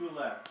errors, 2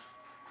 left.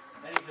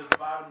 Heading to the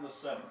bottom of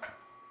the 7th.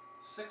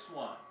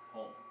 6-1,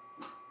 Holman.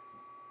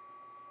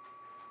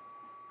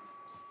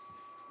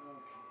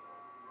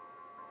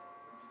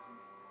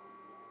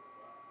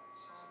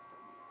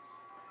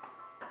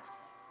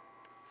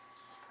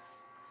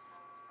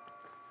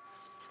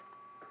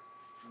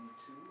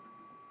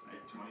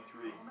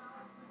 23.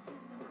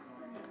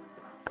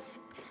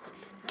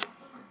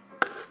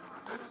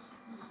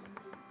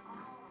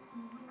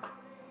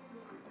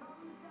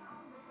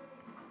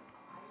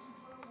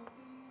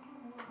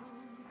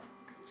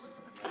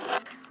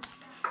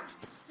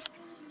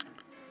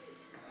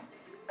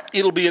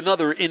 It'll be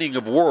another inning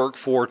of work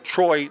for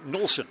Troy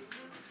Nilsson.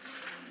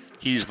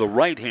 He's the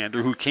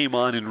right-hander who came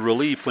on in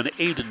relief when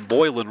Aiden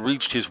Boylan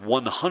reached his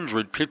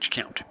 100 pitch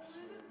count.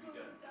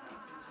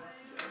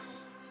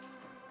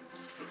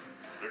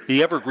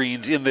 The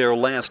Evergreens, in their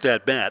last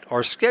at-bat,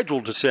 are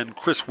scheduled to send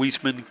Chris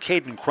Weisman,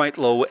 Caden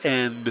Kreitlow,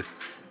 and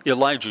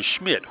Elijah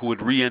Schmidt, who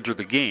would re-enter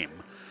the game.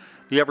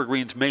 The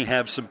Evergreens may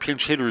have some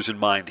pinch hitters in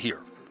mind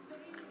here.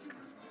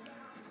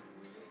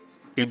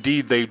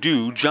 Indeed, they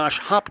do. Josh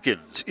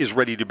Hopkins is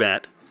ready to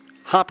bat.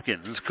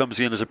 Hopkins comes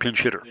in as a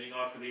pinch hitter. Leading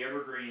off for the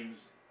Evergreens,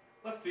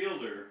 left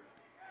fielder,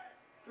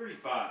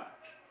 35,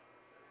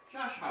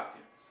 Josh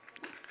Hopkins.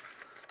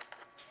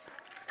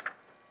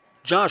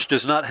 Josh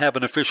does not have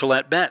an official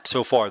at-bat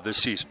so far this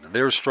season.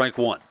 There's strike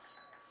one.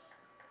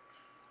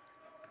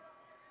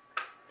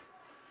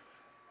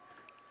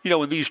 You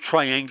know, in these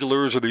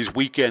triangulars or these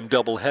weekend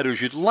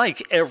doubleheaders, you'd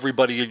like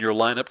everybody in your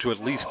lineup to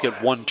at least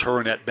get one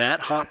turn at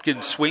bat.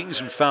 Hopkins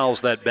swings and fouls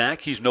that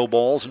back. He's no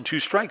balls and 2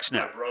 strikes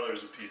now. My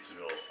brother's a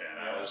Pizzaville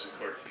fan. I was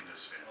a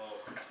Cortines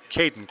fan.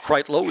 Caden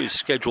Kreitlow is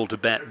scheduled to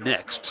bat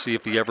next. See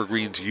if the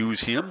Evergreens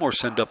use him or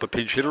send up a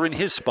pinch hitter in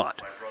his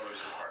spot.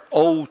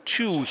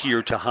 0-2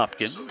 here to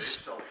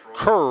Hopkins.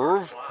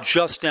 Curve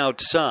just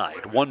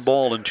outside. 1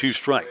 ball and 2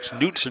 strikes.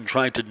 Knutson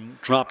tried to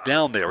drop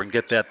down there and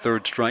get that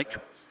 3rd strike.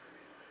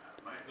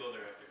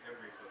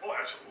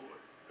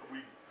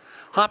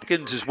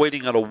 Hopkins is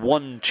waiting on a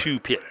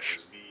 1-2 pitch.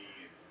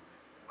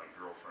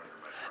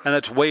 And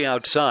that's way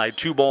outside.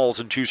 2 balls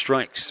and 2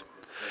 strikes.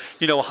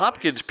 You know,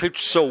 Hopkins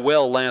pitched so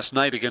well last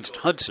night against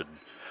Hudson.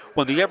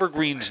 When the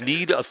Evergreens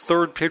need a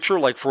 3rd pitcher,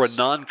 like for a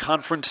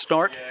non-conference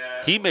start,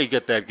 he may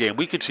get that game.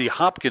 We could see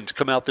Hopkins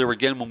come out there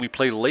again when we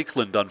play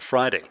Lakeland on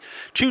Friday.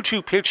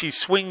 2-2 pitch, he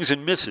swings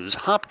and misses.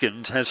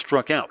 Hopkins has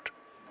struck out.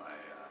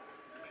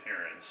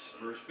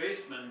 First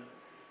baseman.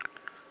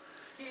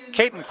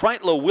 Caden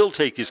Kreitlow will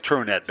take his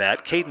turn at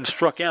bat. Caden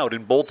struck out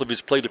in both of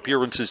his plate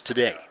appearances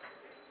today.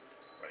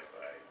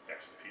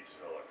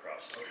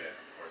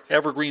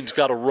 Evergreen's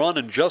got a run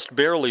and just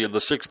barely in the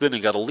 6th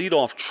inning. Got a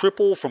leadoff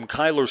triple from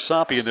Kyler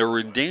Soppe, and they were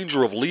in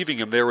danger of leaving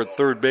him there at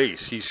third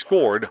base. He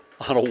scored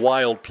on a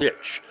wild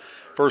pitch.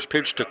 First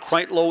pitch to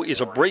Kreitlow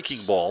is a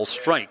breaking ball,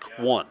 strike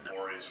 1.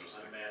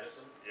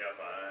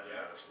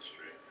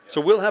 So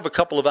we'll have a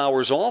couple of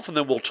hours off, and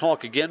then we'll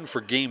talk again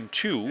for Game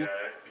 2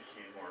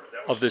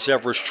 of this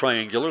Everest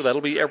Triangular.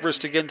 That'll be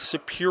Everest against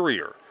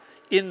Superior.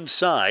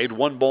 Inside,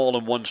 1 ball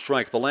and 1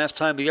 strike. The last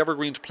time the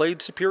Evergreens played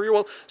Superior,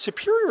 well,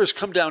 Superior has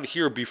come down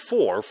here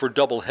before for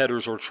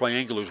doubleheaders or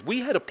triangulars.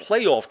 We had a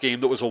playoff game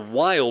that was a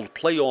wild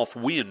playoff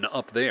win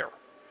up there.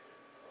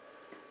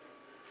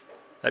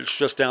 That's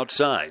just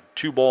outside.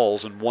 2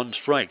 balls and 1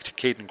 strike to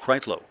Caden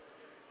Kreitlow.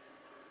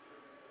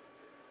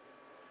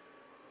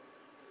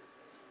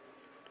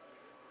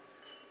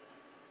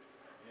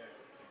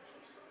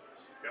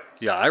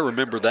 Yeah, I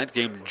remember that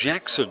game.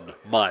 Jackson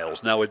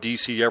Miles, now a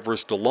DC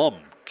Everest alum,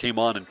 came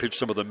on and pitched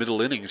some of the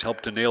middle innings,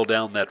 helped to nail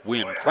down that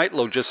win.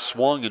 Kreitlow just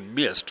swung and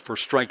missed for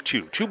strike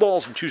 2. 2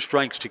 balls and 2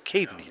 strikes to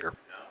Caden here.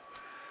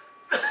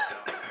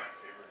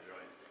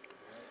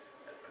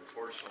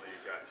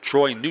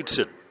 Troy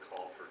Knutson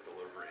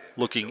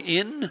looking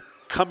in,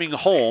 coming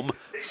home,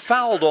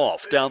 fouled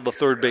off down the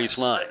third base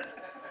line.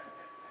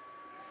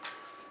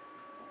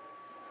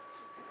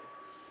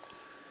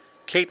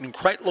 Caden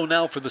Kreitlow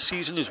now for the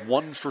season is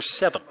 1 for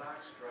 7.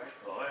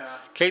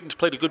 Caden's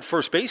played a good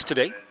first base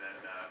today.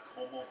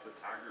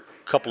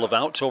 Couple of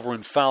outs over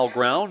in foul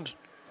ground.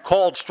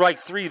 Called strike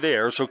 3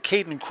 there, so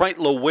Caden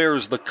Kreitlow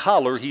wears the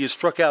collar. He has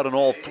struck out in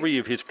all 3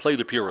 of his plate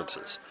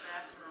appearances.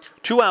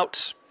 2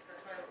 outs,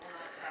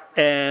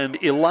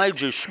 and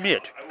Elijah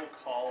Schmidt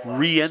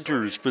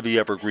re-enters for the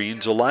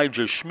Evergreens.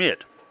 Elijah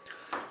Schmidt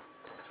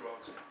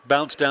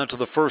bounced down to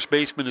the first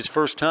baseman his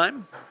first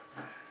time.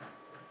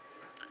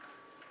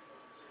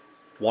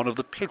 One of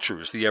the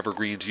pitchers the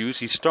Evergreens use.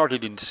 He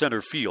started in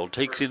center field,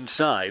 takes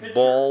inside,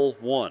 ball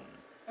 1.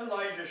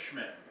 Elijah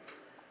Schmidt.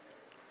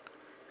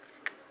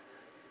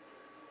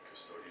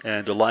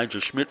 And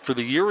Elijah Schmidt for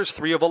the year is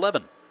 3 of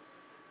 11.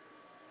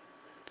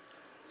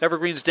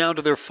 Evergreens down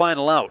to their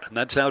final out, and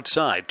that's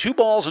outside. 2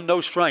 balls and no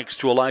strikes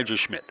to Elijah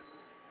Schmidt.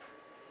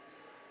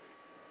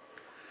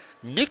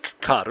 Nick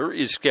Cotter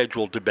is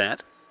scheduled to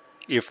bat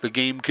if the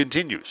game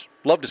continues.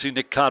 Love to see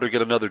Nick Cotter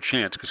get another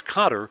chance, because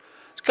Cotter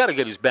has got to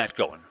get his bat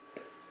going.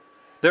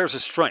 There's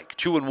a strike,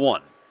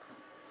 2-1.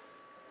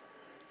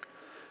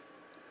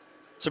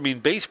 So, I mean,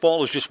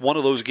 baseball is just one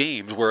of those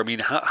games where, I mean,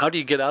 how do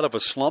you get out of a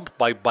slump?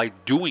 By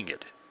doing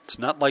it. It's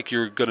not like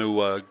you're going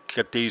to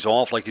get days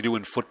off like you do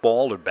in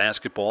football or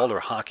basketball or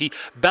hockey.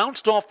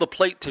 Bounced off the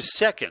plate to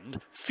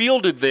second,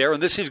 fielded there,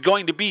 and this is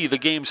going to be the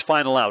game's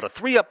final out. A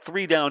 3-up,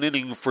 3-down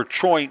inning for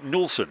Troy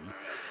Nilsson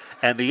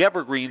and the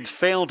Evergreens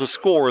fail to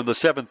score in the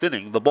 7th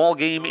inning. The ball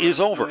game is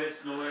over.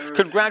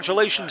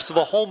 Congratulations to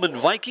the Holmen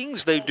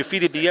Vikings. They've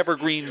defeated the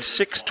Evergreens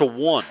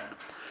 6-1.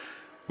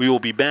 We will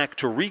be back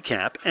to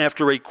recap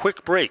after a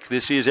quick break.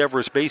 This is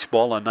Everest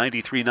Baseball on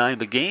 93.9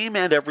 The Game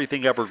and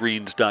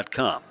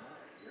EverythingEvergreens.com.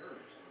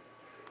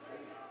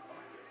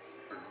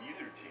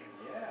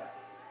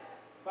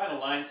 Final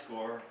line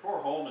score, for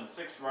Holmen,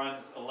 6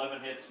 runs,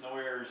 11 hits, no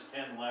errors,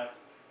 10 left.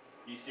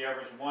 DC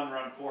Everest, 1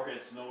 run, 4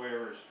 hits, no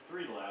errors,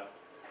 3 left.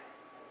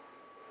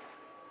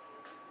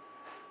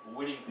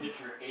 Winning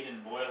pitcher,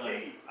 Aiden Boylan.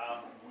 Hey,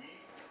 I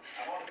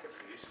want to go to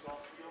the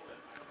baseball field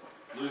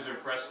and Loser,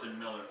 Preston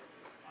Miller.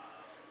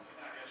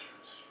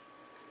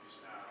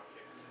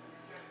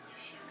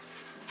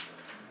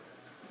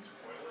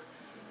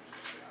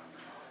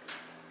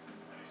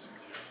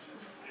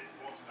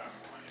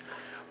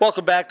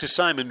 Welcome back to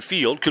Simon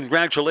Field.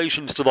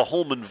 Congratulations to the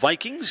Holmen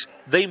Vikings.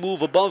 They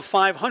move above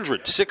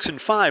 500,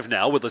 6-5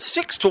 now, with a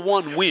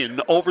 6-1 win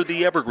over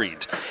the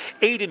Evergreens.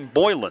 Aiden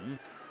Boylan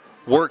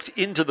worked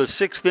into the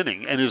 6th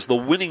inning and is the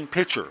winning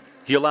pitcher.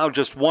 He allowed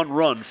just 1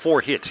 run,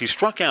 4 hits. He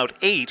struck out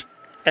 8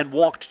 and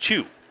walked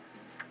 2.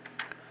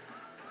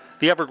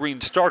 The Evergreen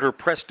starter,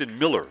 Preston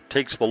Miller,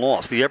 takes the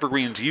loss. The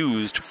Evergreens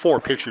used 4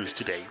 pitchers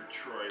today.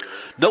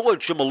 Noah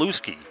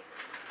Jamalewski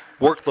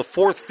worked the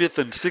 4th, 5th,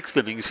 and 6th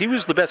innings. He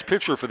was the best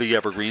pitcher for the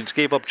Evergreens,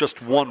 gave up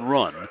just 1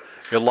 run.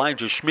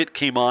 Elijah Schmidt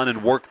came on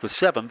and worked the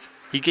 7th.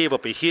 He gave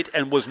up a hit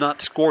and was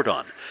not scored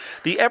on.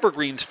 The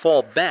Evergreens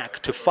fall back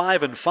to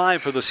 5-5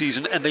 for the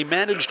season, and they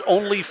managed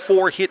only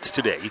 4 hits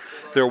today.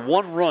 Their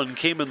 1 run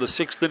came in the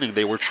 6th inning.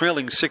 They were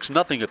trailing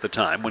 6-0 at the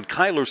time when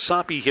Kyler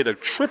Soppe hit a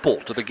triple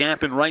to the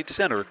gap in right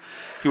center.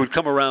 He would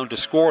come around to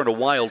score on a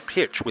wild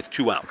pitch with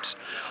 2 outs.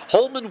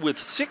 Holmen with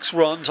 6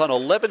 runs on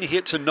 11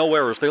 hits and no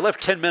errors. They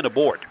left 10 men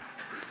aboard.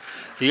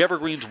 The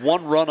Evergreens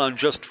 1 run on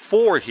just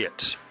 4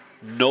 hits,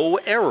 no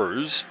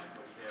errors,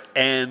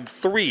 and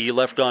 3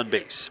 left on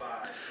base.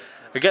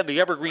 Again, the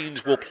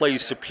Evergreens will play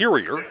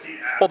Superior.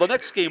 Well, the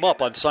next game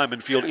up on Simon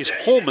Field is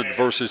Holmen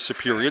versus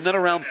Superior, and then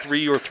around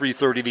 3 or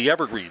 3:30, the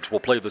Evergreens will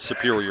play the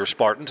Superior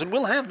Spartans, and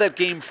we'll have that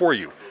game for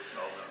you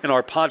in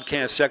our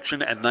podcast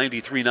section at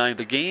 93.9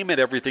 The Game and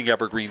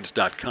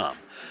EverythingEvergreens.com.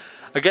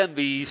 Again,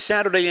 the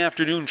Saturday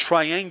afternoon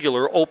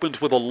triangular opens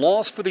with a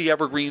loss for the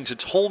Evergreens.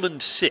 It's Holmen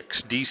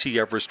 6, DC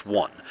Everest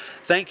 1.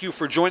 Thank you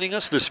for joining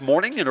us this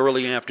morning and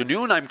early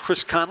afternoon. I'm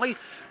Chris Conley.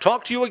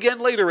 Talk to you again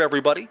later,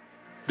 everybody.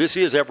 This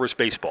is Everest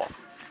Baseball.